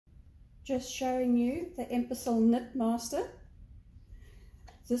just showing you the Empisal Knitmaster.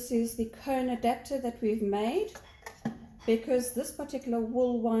 This is the cone adapter that we've made. Because this particular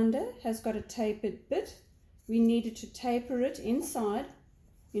wool winder has got a tapered bit, we needed to taper it inside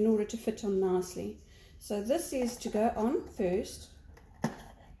in order to fit on nicely. So this is to go on first,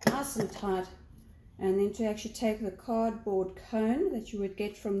 nice and tight, and then to actually take the cardboard cone that you would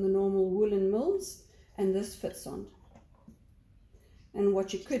get from the normal woolen mills, and this fits on. And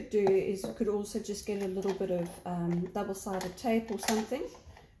what you could do is you could also just get a little bit of double-sided tape or something,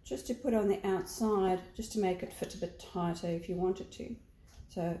 just to put on the outside, just to make it fit a bit tighter if you wanted to.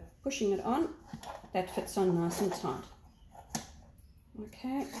 So pushing it on, that fits on nice and tight.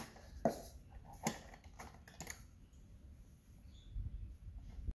 Okay.